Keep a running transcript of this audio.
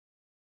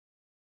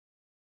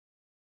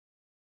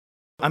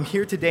I'm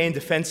here today in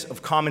defense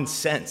of common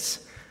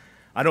sense.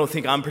 I don't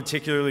think I'm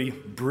particularly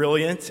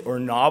brilliant or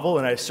novel,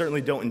 and I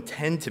certainly don't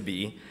intend to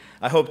be.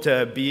 I hope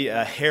to be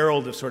a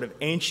herald of sort of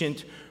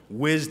ancient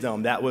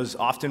wisdom that was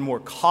often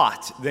more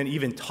caught than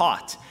even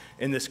taught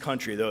in this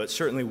country, though it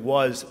certainly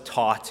was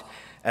taught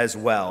as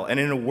well. And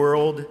in a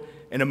world,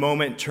 in a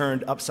moment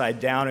turned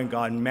upside down and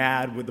gone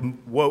mad with the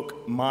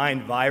woke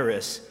mind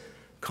virus,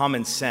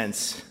 common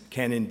sense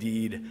can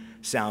indeed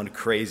sound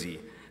crazy.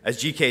 As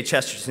G.K.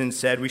 Chesterton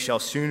said, we shall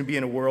soon be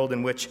in a world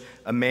in which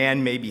a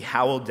man may be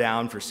howled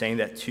down for saying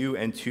that 2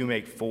 and 2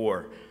 make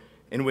 4,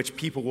 in which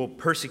people will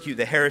persecute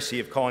the heresy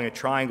of calling a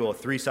triangle a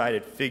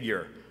three-sided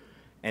figure,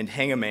 and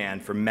hang a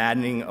man for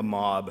maddening a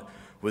mob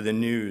with the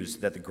news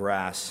that the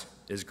grass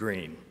is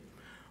green.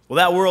 Well,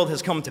 that world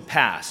has come to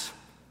pass,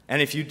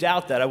 and if you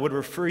doubt that, I would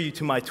refer you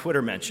to my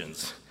Twitter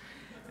mentions.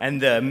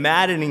 And the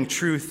maddening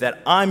truth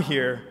that I'm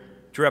here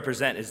to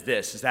represent is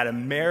this, is that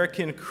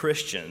American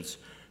Christians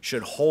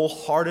should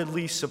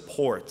wholeheartedly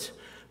support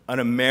an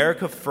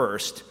America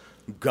First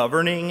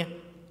governing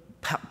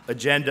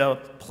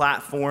agenda,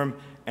 platform,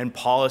 and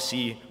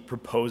policy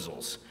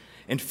proposals.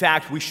 In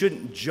fact, we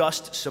shouldn't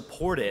just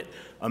support it.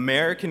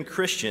 American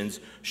Christians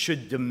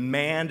should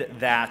demand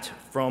that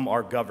from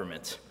our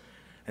government.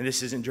 And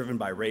this isn't driven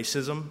by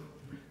racism.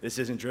 This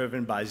isn't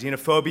driven by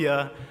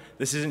xenophobia.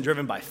 This isn't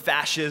driven by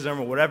fascism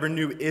or whatever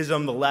new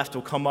ism the left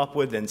will come up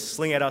with and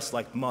sling at us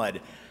like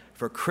mud.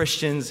 For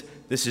Christians,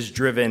 this is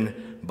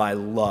driven by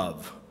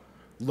love.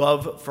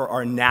 Love for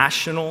our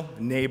national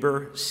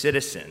neighbor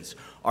citizens,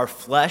 our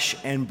flesh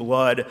and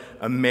blood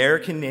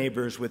American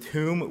neighbors with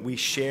whom we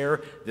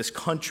share this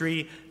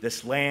country,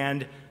 this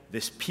land,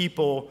 this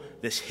people,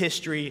 this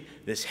history,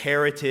 this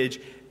heritage,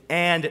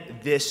 and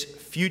this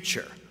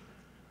future.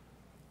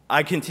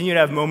 I continue to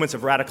have moments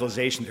of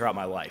radicalization throughout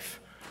my life.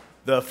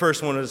 The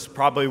first one was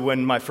probably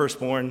when my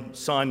firstborn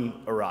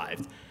son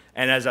arrived.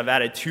 And as I've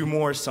added 2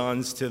 more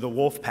sons to the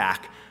Wolfe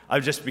pack,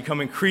 I've just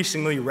become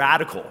increasingly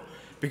radical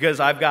because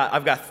I've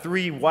got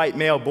 3 white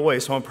male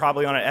boys, so I'm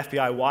probably on an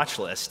FBI watch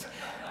list.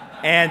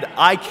 And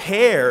I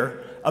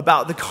care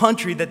about the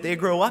country that they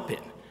grow up in.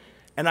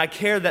 And I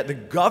care that the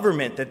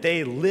government that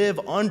they live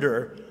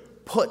under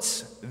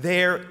puts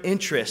their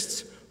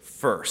interests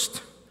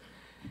first.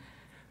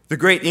 The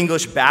great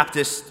English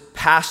Baptist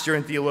pastor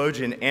and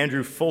theologian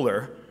Andrew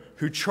Fuller,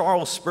 who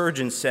Charles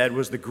Spurgeon said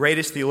was the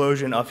greatest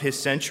theologian of his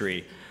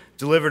century,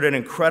 delivered an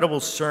incredible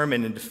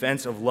sermon in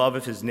defense of love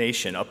of his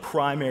nation, a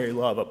primary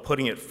love, of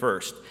putting it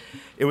first.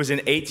 It was in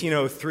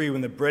 1803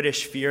 when the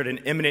British feared an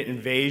imminent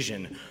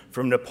invasion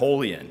from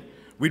Napoleon.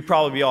 We'd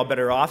probably be all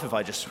better off if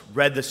I just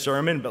read the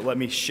sermon, but let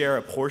me share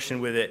a portion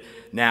with it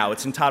now.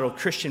 It's entitled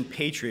Christian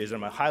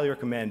Patriotism. I highly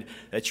recommend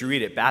that you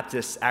read it.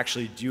 Baptists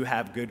actually do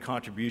have good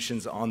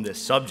contributions on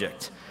this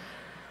subject.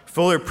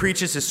 Fuller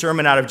preaches his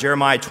sermon out of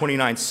Jeremiah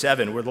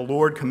 29:7, where the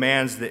Lord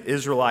commands the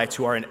Israelites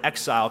who are in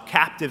exile,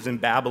 captives in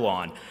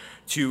Babylon,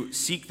 to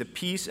seek the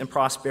peace and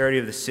prosperity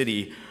of the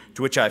city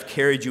to which I have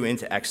carried you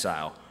into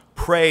exile.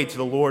 Pray to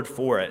the Lord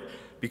for it,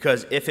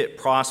 because if it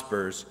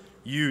prospers,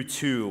 you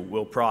too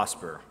will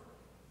prosper.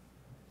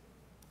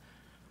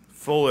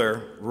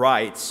 Fuller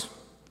writes,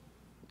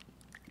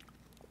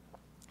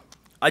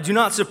 I do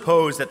not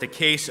suppose that the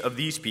case of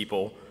these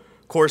people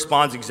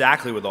corresponds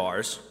exactly with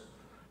ours,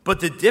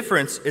 but the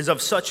difference is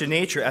of such a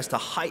nature as to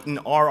heighten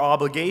our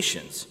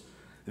obligations.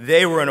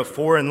 They were in a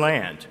foreign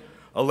land,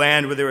 a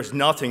land where there was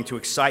nothing to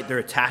excite their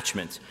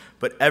attachment,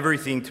 but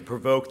everything to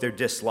provoke their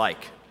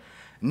dislike.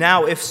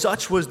 Now, if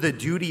such was the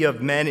duty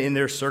of men in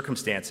their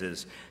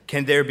circumstances,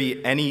 can there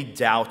be any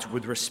doubt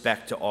with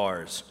respect to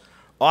ours?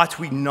 Ought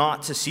we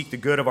not to seek the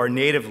good of our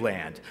native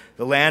land,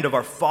 the land of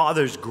our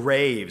fathers'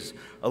 graves,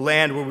 a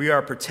land where we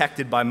are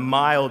protected by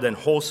mild and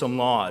wholesome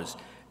laws,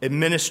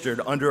 administered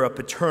under a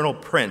paternal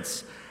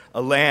prince,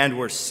 a land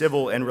where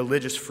civil and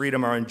religious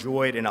freedom are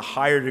enjoyed in a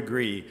higher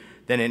degree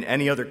than in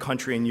any other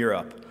country in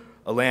Europe,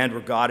 a land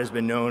where God has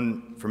been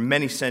known for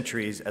many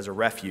centuries as a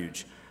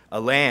refuge, a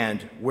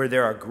land where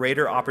there are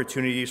greater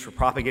opportunities for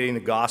propagating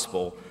the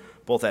gospel,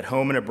 both at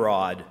home and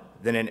abroad,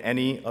 than in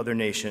any other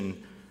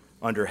nation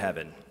under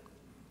heaven.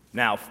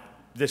 Now,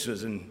 this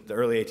was in the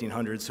early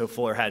 1800s, so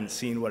Fuller hadn't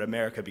seen what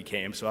America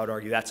became, so I would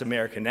argue that's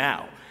America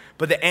now.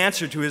 But the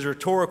answer to his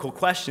rhetorical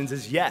questions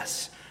is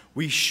yes,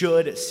 we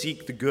should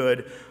seek the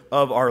good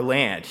of our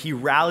land. He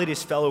rallied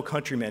his fellow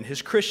countrymen,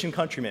 his Christian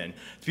countrymen,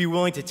 to be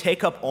willing to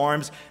take up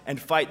arms and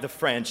fight the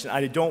French. And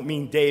I don't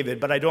mean David,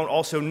 but I don't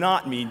also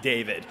not mean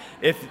David,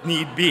 if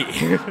need be.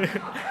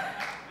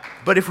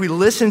 But if we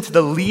listen to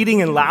the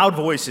leading and loud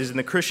voices in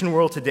the Christian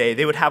world today,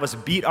 they would have us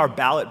beat our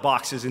ballot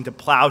boxes into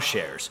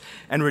plowshares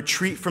and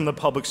retreat from the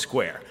public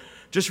square.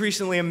 Just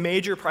recently, a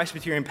major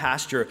Presbyterian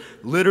pastor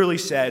literally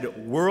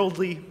said,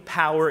 worldly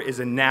power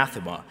is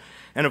anathema.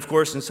 And of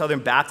course, in Southern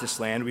Baptist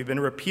land, we've been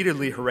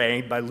repeatedly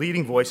harangued by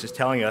leading voices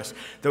telling us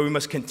that we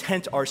must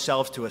content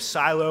ourselves to a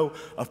silo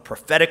of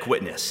prophetic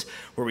witness,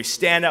 where we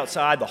stand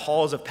outside the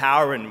halls of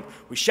power and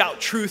we shout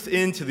truth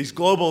into these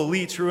global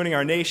elites ruining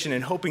our nation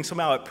and hoping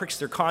somehow it pricks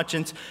their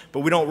conscience,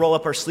 but we don't roll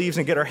up our sleeves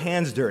and get our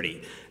hands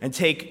dirty and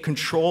take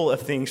control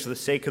of things for the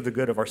sake of the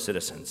good of our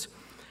citizens.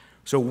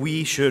 So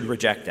we should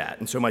reject that.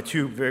 And so my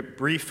two very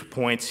brief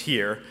points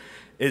here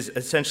is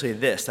essentially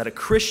this, that a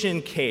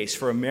Christian case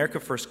for America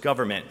First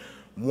government,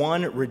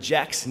 one,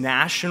 rejects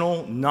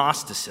national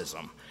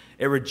Gnosticism.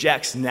 It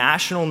rejects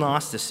national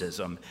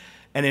Gnosticism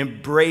and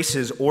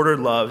embraces ordered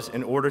loves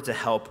in order to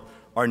help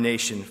our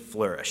nation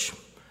flourish.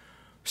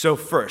 So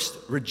first,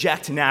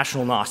 reject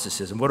national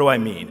Gnosticism. What do I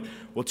mean?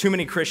 Well, too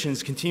many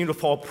Christians continue to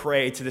fall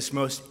prey to this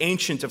most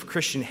ancient of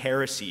Christian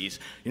heresies,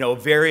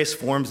 various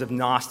forms of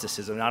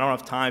Gnosticism. And I don't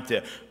have time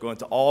to go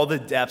into all the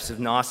depths of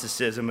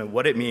Gnosticism and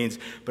what it means,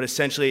 but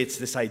essentially it's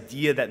this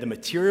idea that the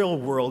material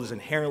world is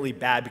inherently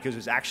bad because it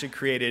was actually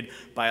created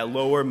by a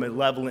lower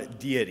malevolent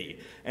deity.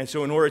 And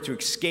so in order to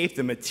escape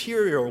the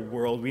material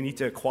world, we need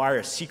to acquire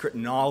a secret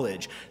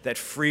knowledge that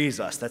frees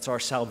us. That's our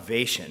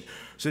salvation.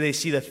 So they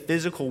see the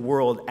physical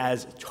world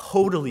as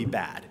totally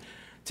bad.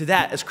 To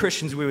that, as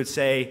Christians, we would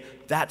say,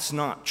 that's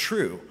not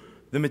true.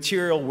 The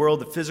material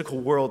world, the physical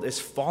world is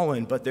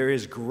fallen, but there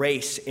is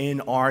grace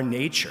in our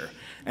nature,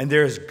 and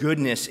there is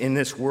goodness in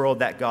this world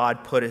that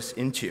God put us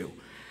into.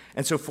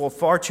 And so for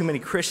far too many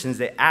Christians,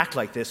 they act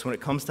like this when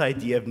it comes to the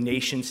idea of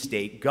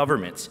nation-state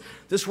governments.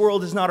 This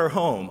world is not our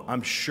home.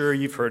 I'm sure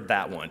you've heard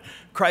that one.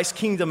 Christ's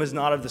kingdom is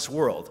not of this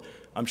world.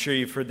 I'm sure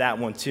you've heard that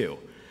one too.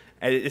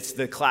 And it's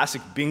the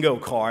classic bingo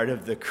card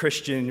of the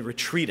Christian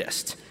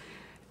retreatist.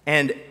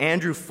 And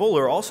Andrew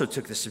Fuller also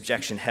took this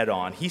objection head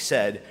on. He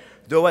said,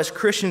 though as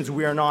Christians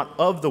we are not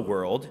of the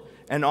world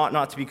and ought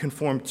not to be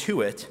conformed to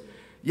it,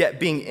 yet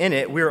being in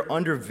it we are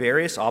under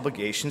various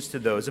obligations to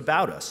those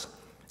about us,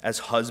 as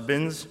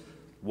husbands,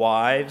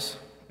 wives,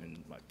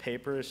 and my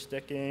paper is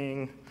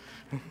sticking,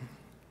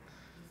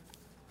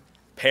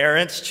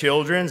 parents,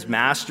 children,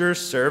 masters,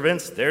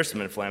 servants, there's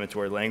some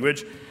inflammatory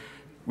language.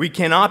 We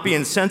cannot be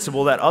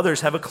insensible that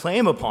others have a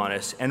claim upon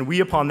us, and we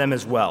upon them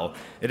as well.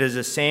 It is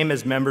the same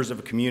as members of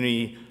a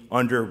community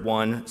under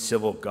one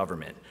civil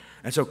government.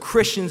 And so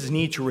Christians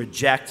need to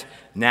reject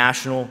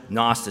national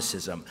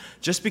Gnosticism.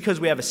 Just because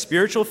we have a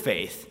spiritual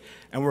faith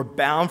and we're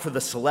bound for the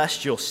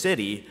celestial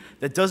city,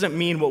 that doesn't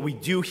mean what we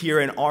do here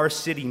in our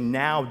city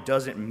now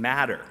doesn't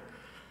matter.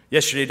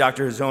 Yesterday,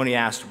 Dr. Hazzoni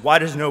asked, why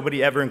does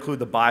nobody ever include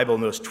the Bible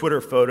in those Twitter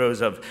photos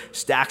of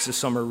stacks of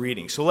summer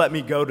reading? So let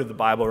me go to the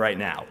Bible right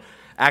now.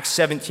 Acts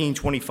 17,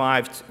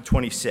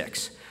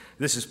 25-26.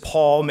 This is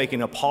Paul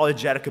making an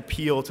apologetic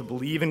appeal to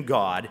believe in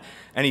God.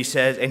 And he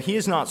says, and he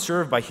is not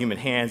served by human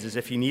hands as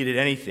if he needed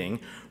anything.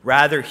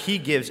 Rather, he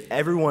gives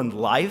everyone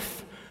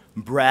life,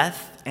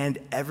 breath, and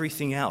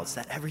everything else.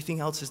 That everything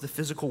else is the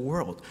physical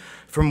world.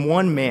 From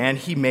one man,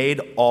 he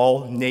made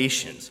all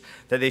nations,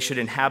 that they should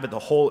inhabit the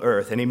whole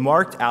earth. And he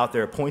marked out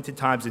their appointed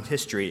times in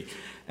history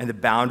and the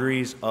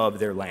boundaries of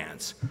their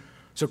lands.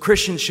 So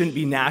Christians shouldn't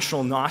be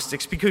national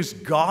Gnostics because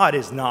God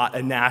is not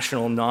a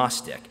national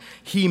Gnostic.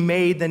 He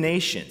made the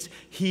nations.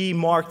 He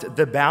marked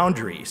the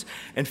boundaries.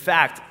 In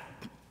fact,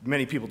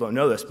 many people don't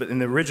know this, but in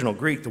the original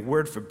Greek, the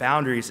word for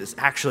boundaries is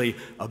actually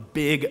a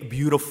big,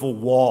 beautiful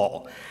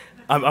wall.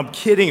 I'm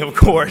kidding, of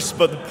course,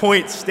 but the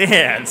point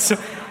stands.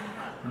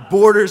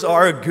 Borders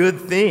are a good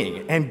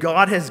thing, and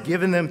God has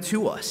given them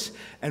to us.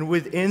 And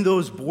within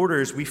those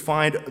borders, we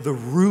find the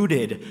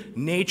rooted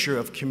nature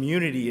of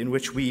community in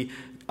which we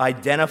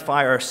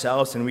identify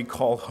ourselves and we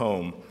call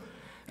home.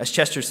 As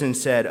Chesterton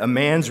said, a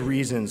man's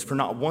reasons for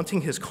not wanting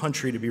his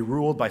country to be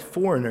ruled by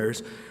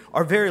foreigners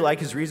are very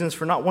like his reasons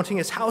for not wanting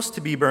his house to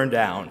be burned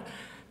down,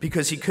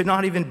 because he could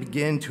not even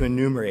begin to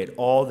enumerate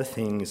all the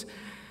things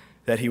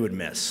that he would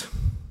miss.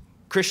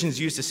 Christians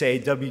used to say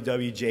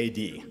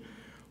WWJD.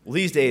 Well,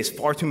 these days,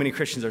 far too many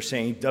Christians are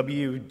saying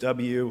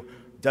WWWEFD,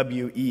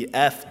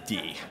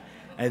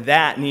 and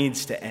that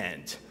needs to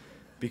end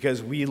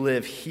because we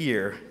live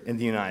here in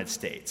the United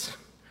States.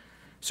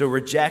 So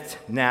reject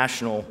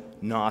national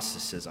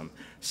Gnosticism.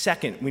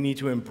 Second, we need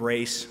to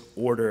embrace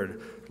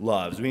ordered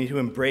loves. We need to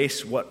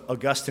embrace what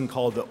Augustine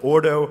called the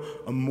ordo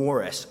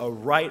amoris, a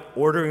right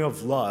ordering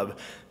of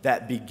love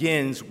that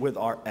begins with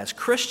as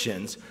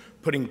Christians,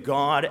 putting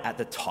God at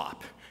the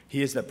top.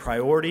 He is the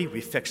priority. We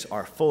fix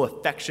our full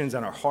affections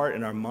and our heart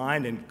and our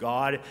mind and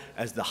God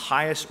as the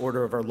highest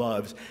order of our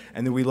loves,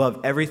 and then we love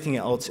everything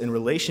else in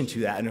relation to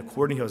that and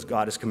according to as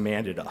God has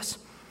commanded us.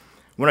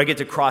 When I get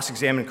to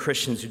cross-examine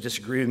Christians who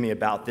disagree with me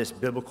about this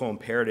biblical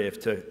imperative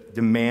to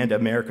demand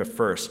America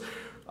first,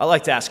 I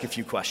like to ask a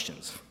few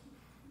questions.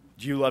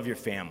 Do you love your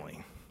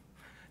family?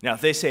 Now,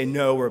 if they say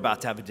no, we're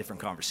about to have a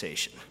different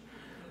conversation.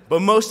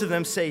 But most of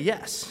them say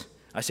yes.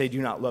 I say, do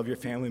you not love your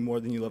family more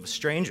than you love a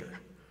stranger?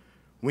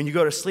 When you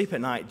go to sleep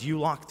at night, do you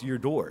lock your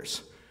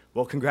doors?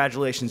 Well,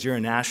 congratulations, you're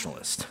a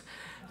nationalist.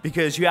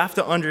 Because you have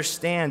to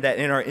understand that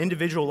in our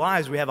individual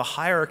lives, we have a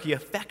hierarchy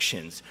of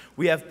affections.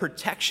 We have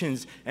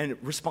protections and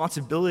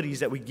responsibilities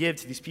that we give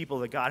to these people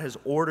that God has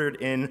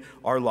ordered in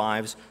our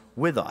lives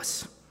with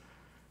us.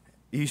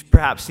 You've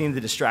perhaps seen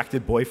the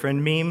distracted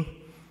boyfriend meme,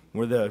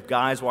 where the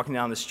guy's walking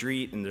down the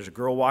street and there's a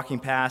girl walking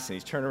past and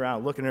he's turning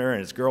around looking at her and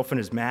his girlfriend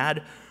is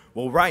mad.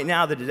 Well, right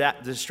now, the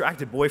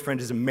distracted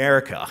boyfriend is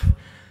America.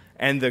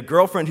 And the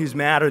girlfriend who's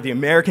mad are the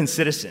American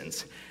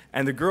citizens.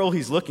 And the girl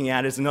he's looking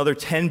at is another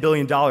 $10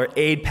 billion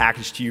aid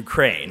package to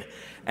Ukraine.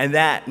 And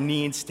that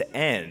needs to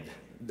end.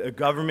 The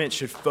government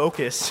should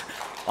focus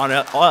on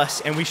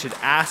us, and we should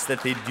ask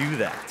that they do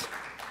that.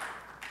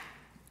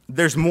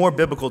 There's more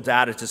biblical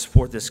data to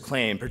support this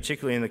claim,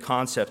 particularly in the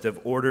concept of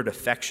ordered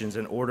affections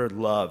and ordered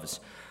loves.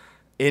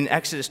 In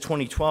Exodus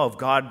 20:12,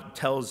 God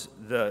tells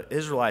the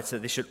Israelites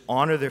that they should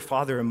honor their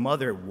father and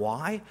mother.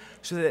 Why?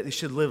 So that they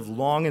should live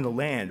long in the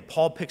land.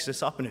 Paul picks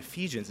this up in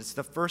Ephesians. It's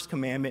the first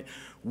commandment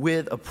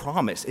with a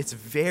promise. It's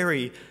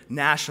very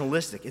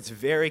nationalistic. It's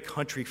very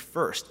country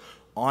first.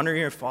 Honor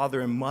your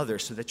father and mother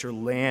so that your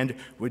land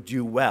would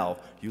do well.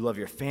 You love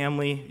your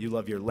family, you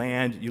love your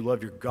land, you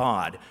love your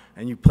God,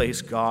 and you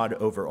place God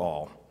over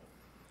all.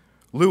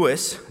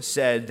 Lewis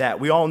said that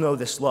we all know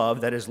this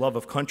love, that is love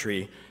of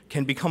country,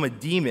 can become a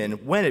demon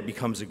when it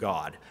becomes a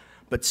god.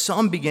 But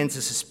some begin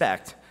to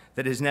suspect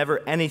that it is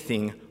never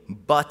anything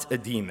but a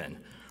demon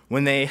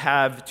when they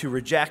have to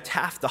reject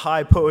half the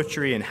high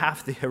poetry and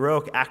half the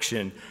heroic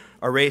action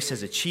our race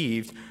has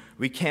achieved.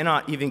 We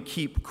cannot even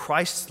keep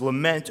Christ's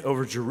lament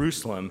over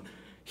Jerusalem.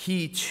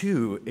 He,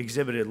 too,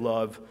 exhibited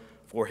love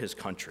for his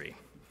country.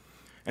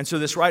 And so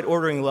this right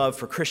ordering love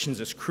for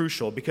Christians is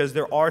crucial because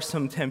there are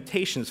some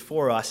temptations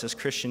for us as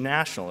Christian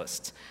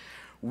nationalists.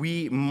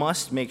 We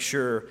must make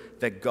sure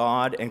that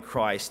God and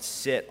Christ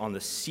sit on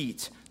the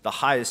seat, the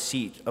highest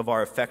seat of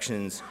our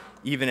affections,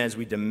 even as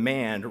we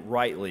demand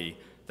rightly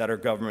that our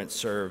government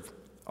serve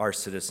our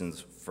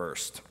citizens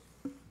first.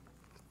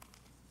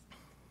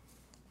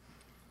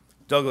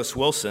 Douglas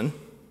Wilson,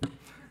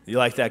 you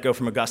like that, go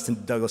from Augustine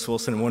to Douglas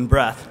Wilson in one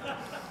breath,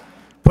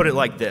 put it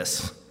like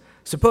this.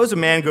 Suppose a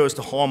man goes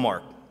to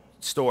Hallmark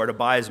store to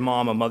buy his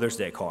mom a Mother's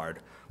Day card.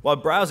 While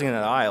browsing in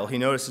that aisle, he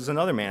notices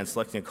another man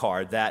selecting a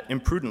card that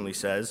imprudently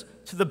says,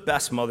 "To the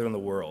best mother in the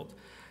world."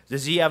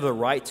 Does he have the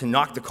right to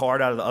knock the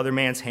card out of the other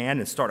man's hand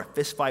and start a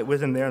fist fight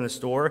with him there in the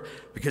store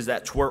because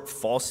that twerp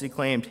falsely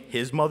claimed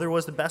his mother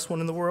was the best one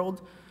in the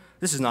world?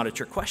 This is not a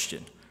trick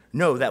question.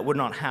 No, that would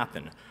not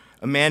happen.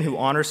 A man who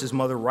honors his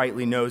mother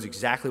rightly knows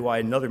exactly why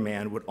another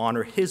man would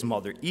honor his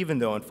mother, even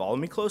though, and follow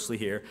me closely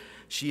here,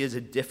 she is a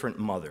different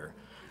mother.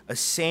 A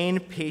sane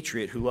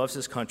patriot who loves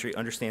his country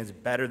understands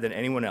better than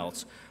anyone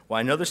else why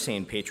another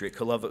sane patriot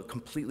could love a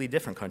completely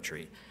different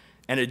country.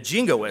 And a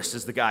jingoist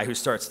is the guy who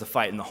starts the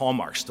fight in the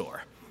Hallmark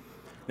store.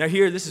 Now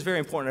here, this is very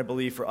important, I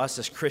believe, for us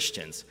as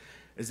Christians,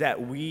 is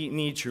that we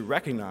need to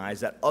recognize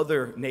that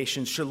other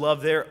nations should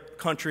love their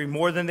country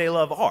more than they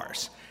love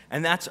ours.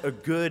 And that's a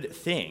good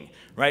thing,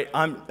 right?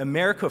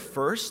 America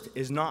first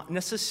is not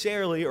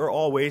necessarily or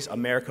always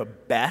America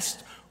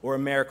best or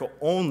America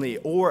only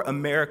or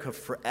America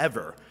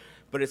forever.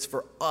 But it's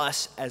for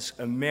us as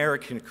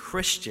American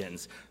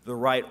Christians, the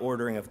right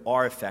ordering of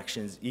our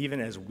affections, even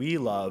as we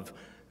love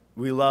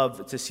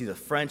to see the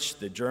French,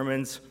 the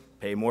Germans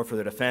pay more for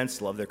their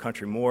defense, love their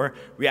country more.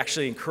 We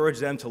actually encourage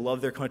them to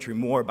love their country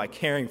more by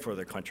caring for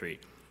their country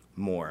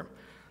more.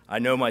 I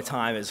know my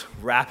time is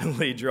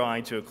rapidly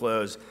drawing to a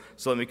close,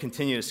 so let me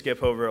continue to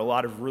skip over a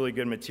lot of really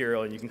good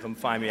material, and you can come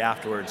find me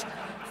afterwards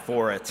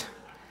for it.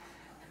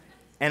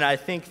 And I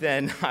think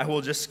then I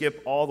will just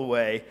skip all the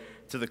way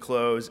to the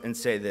close and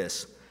say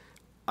this.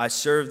 I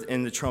served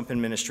in the Trump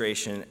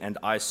administration, and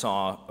I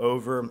saw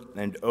over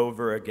and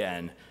over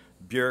again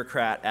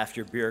bureaucrat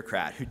after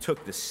bureaucrat who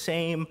took the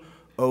same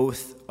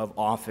oath of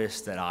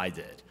office that I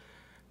did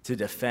to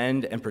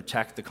defend and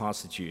protect the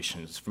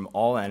constitutions from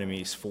all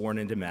enemies, foreign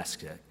and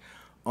domestic,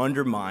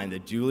 undermine the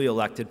duly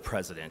elected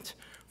president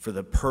for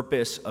the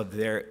purpose of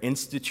their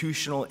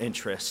institutional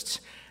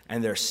interests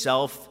and their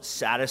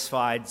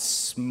self-satisfied,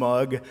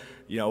 smug,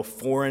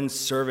 foreign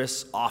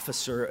service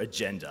officer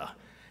agenda.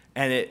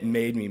 And it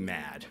made me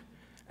mad.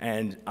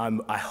 And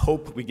I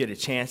hope we get a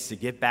chance to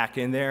get back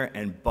in there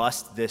and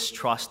bust this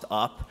trust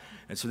up,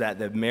 and so that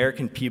the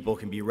American people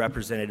can be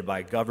represented by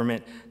a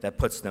government that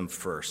puts them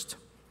first.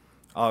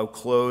 I'll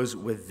close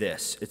with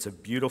this. It's a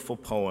beautiful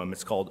poem.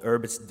 It's called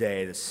Urbis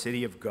Dei, the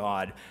City of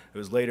God. It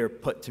was later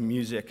put to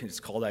music, and it's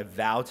called I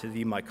Vow to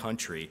Thee, My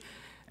Country.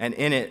 And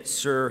in it,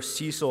 Sir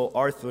Cecil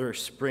Arthur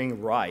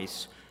Spring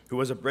Rice, who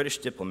was a British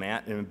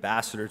diplomat and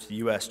ambassador to the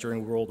U.S.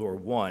 during World War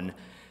I,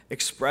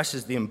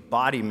 expresses the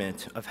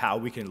embodiment of how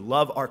we can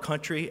love our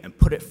country and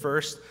put it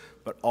first,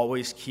 but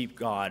always keep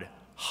God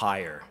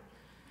higher.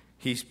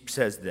 He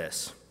says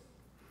this,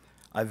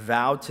 I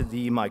vow to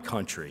thee, my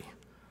country,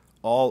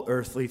 all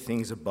earthly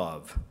things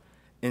above,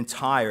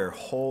 entire,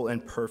 whole,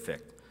 and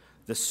perfect,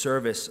 the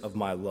service of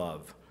my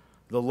love,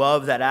 the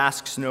love that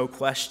asks no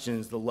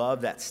questions, the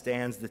love that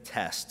stands the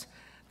test,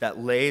 that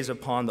lays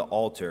upon the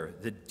altar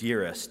the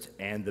dearest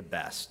and the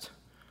best.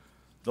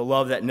 the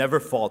love that never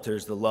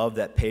falters, the love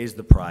that pays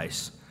the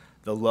price,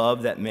 the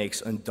love that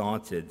makes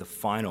undaunted the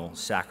final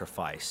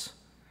sacrifice.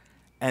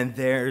 And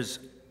there's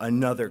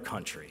another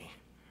country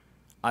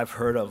I've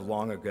heard of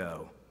long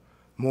ago,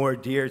 more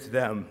dear to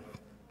them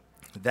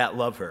that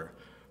love her,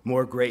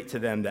 more great to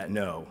them that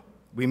know.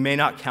 We may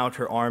not count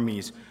her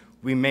armies,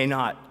 we may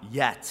not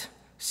yet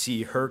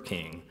see her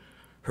king.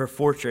 Her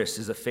fortress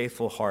is a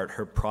faithful heart,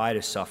 her pride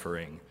is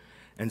suffering.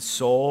 And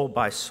soul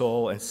by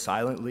soul and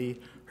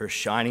silently her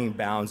shining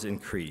bounds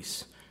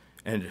increase.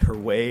 And her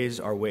ways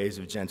are ways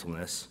of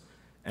gentleness,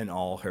 and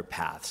all her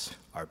paths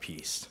are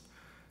peace.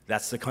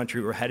 That's the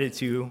country we're headed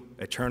to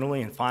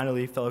eternally and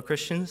finally, fellow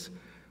Christians.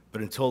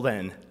 But until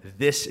then,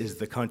 this is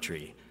the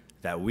country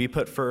that we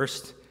put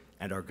first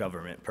and our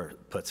government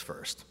puts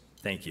first.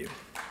 Thank you.